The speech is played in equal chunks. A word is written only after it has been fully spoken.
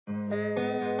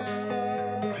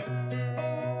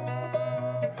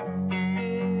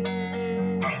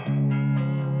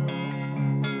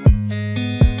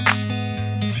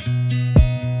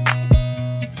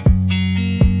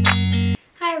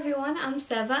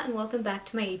Lisa and welcome back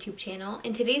to my YouTube channel.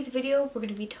 In today's video we're going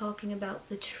to be talking about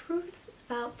the truth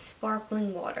about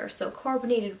sparkling water. So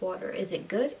carbonated water, is it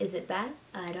good? Is it bad?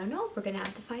 I don't know. We're going to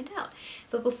have to find out.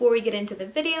 But before we get into the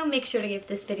video, make sure to give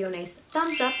this video a nice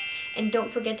thumbs up and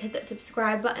don't forget to hit that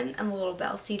subscribe button and the little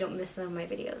bell so you don't miss none of my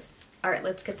videos. Alright,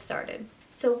 let's get started.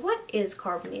 So what is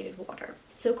carbonated water?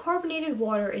 So carbonated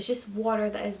water is just water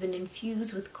that has been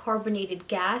infused with carbonated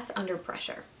gas under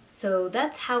pressure. So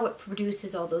that's how it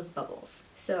produces all those bubbles.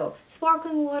 So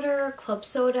sparkling water, club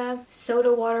soda,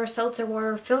 soda water, seltzer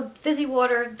water, fizzy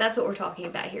water, that's what we're talking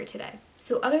about here today.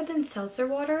 So other than seltzer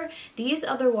water, these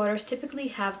other waters typically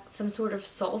have some sort of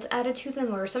salt added to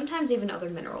them or sometimes even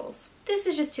other minerals. This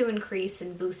is just to increase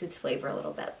and boost its flavor a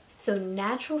little bit. So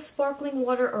natural sparkling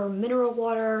water or mineral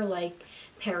water like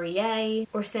Perrier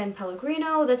or San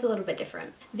Pellegrino, that's a little bit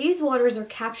different. These waters are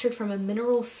captured from a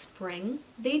mineral spring.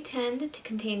 They tend to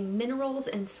contain minerals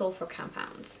and sulfur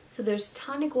compounds. So there's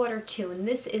tonic water too, and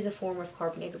this is a form of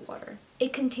carbonated water.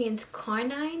 It contains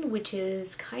quinine, which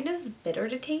is kind of bitter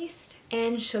to taste,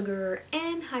 and sugar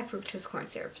and high fructose corn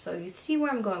syrup. So you see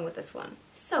where I'm going with this one.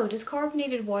 So does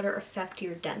carbonated water affect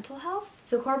your dental health?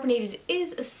 So carbonated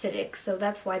is acidic, so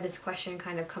that's why this question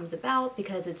kind of comes about,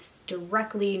 because it's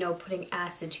directly, putting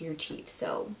acid to your teeth.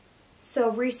 So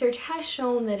research has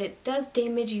shown that it does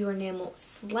damage your enamel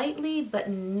slightly, but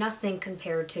nothing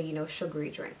compared to, sugary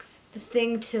drinks. The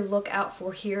thing to look out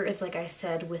for here is, like I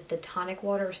said, with the tonic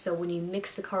water. So when you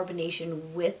mix the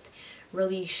carbonation with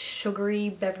really sugary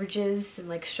beverages and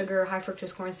like sugar, high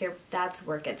fructose corn syrup, that's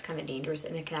where it gets kind of dangerous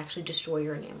and it can actually destroy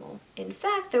your enamel. In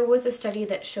fact, there was a study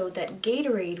that showed that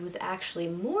Gatorade was actually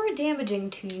more damaging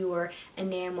to your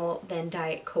enamel than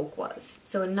Diet Coke was.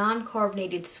 So a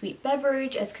non-carbonated sweet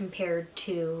beverage as compared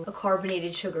to a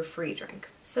carbonated sugar-free drink.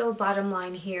 So bottom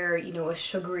line here, a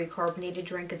sugary carbonated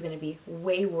drink is going to be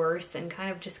way worse, and kind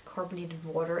of just carbonated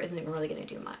water isn't really going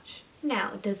to do much.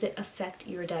 Now, does it affect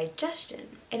your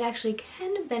digestion? It actually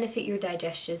can benefit your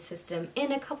digestive system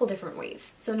in a couple different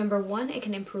ways. So number one, it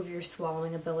can improve your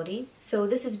swallowing ability. So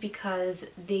this is because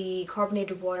the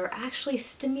carbonated water actually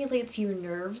stimulates your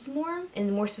nerves more,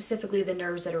 and more specifically the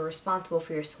nerves that are responsible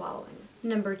for your swallowing.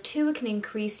 Number two, it can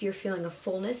increase your feeling of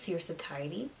fullness, your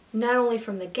satiety. Not only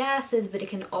from the gases, but it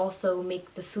can also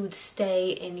make the food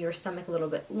stay in your stomach a little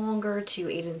bit longer to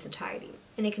aid in satiety.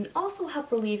 And it can also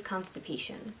help relieve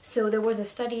constipation. So there was a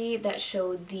study that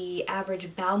showed the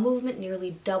average bowel movement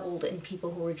nearly doubled in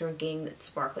people who were drinking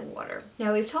sparkling water.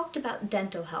 Now we've talked about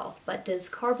dental health, but does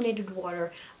carbonated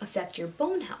water affect your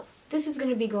bone health? This is going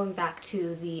to be going back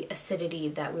to the acidity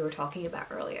that we were talking about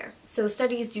earlier. So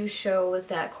studies do show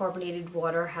that carbonated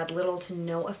water had little to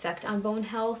no effect on bone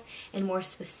health, and more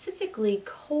specifically,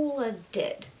 cola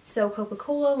did. So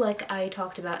Coca-Cola, like I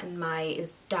talked about in my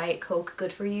Is Diet Coke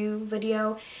Good For You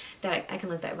video, that I can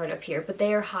link that right up here, but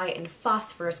they are high in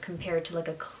phosphorus compared to like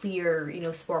a clear,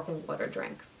 sparkling water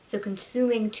drink. So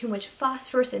consuming too much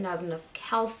phosphorus and not enough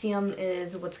calcium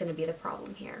is what's going to be the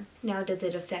problem here. Now, does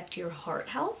it affect your heart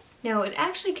health? Now, it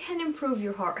actually can improve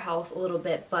your heart health a little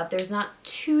bit, but there's not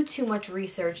too much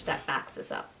research that backs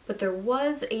this up. But there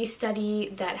was a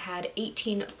study that had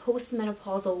 18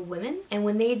 postmenopausal women, and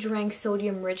when they drank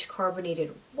sodium-rich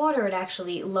carbonated water, it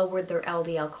actually lowered their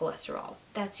LDL cholesterol.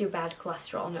 That's your bad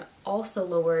cholesterol, and it also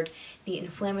lowered the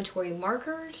inflammatory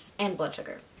markers and blood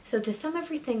sugar. So to sum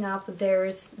everything up,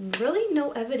 there's really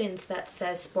no evidence that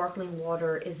says sparkling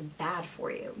water is bad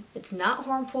for you. It's not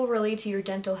harmful really to your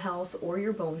dental health or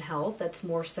your bone health. That's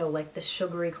more so like the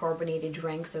sugary carbonated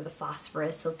drinks or the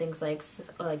phosphorus, so things like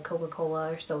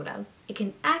Coca-Cola or soda. It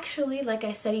can actually, like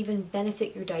I said, even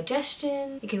benefit your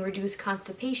digestion. It can reduce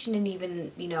constipation and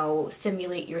even,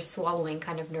 stimulate your swallowing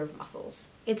kind of nerve muscles.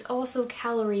 It's also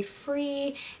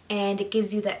calorie-free, and it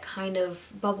gives you that kind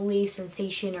of bubbly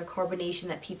sensation or carbonation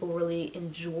that people really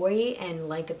enjoy and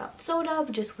like about soda,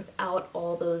 but just without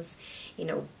all those,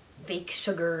 fake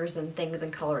sugars and things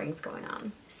and colorings going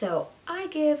on. So I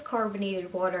give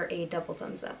carbonated water a double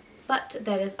thumbs up. But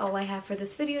that is all I have for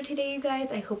this video today, you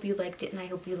guys. I hope you liked it and I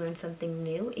hope you learned something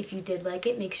new. If you did like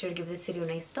it, make sure to give this video a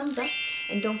nice thumbs up.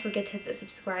 And don't forget to hit the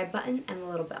subscribe button and the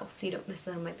little bell so you don't miss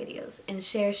none of my videos. And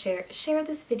share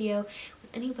this video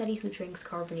with anybody who drinks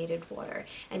carbonated water.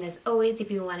 And as always,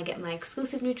 if you want to get my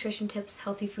exclusive nutrition tips,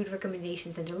 healthy food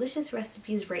recommendations, and delicious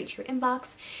recipes right to your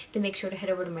inbox, then make sure to head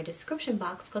over to my description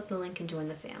box, click the link, and join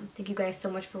the fam. Thank you guys so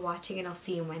much for watching, and I'll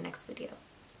see you in my next video.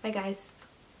 Bye guys!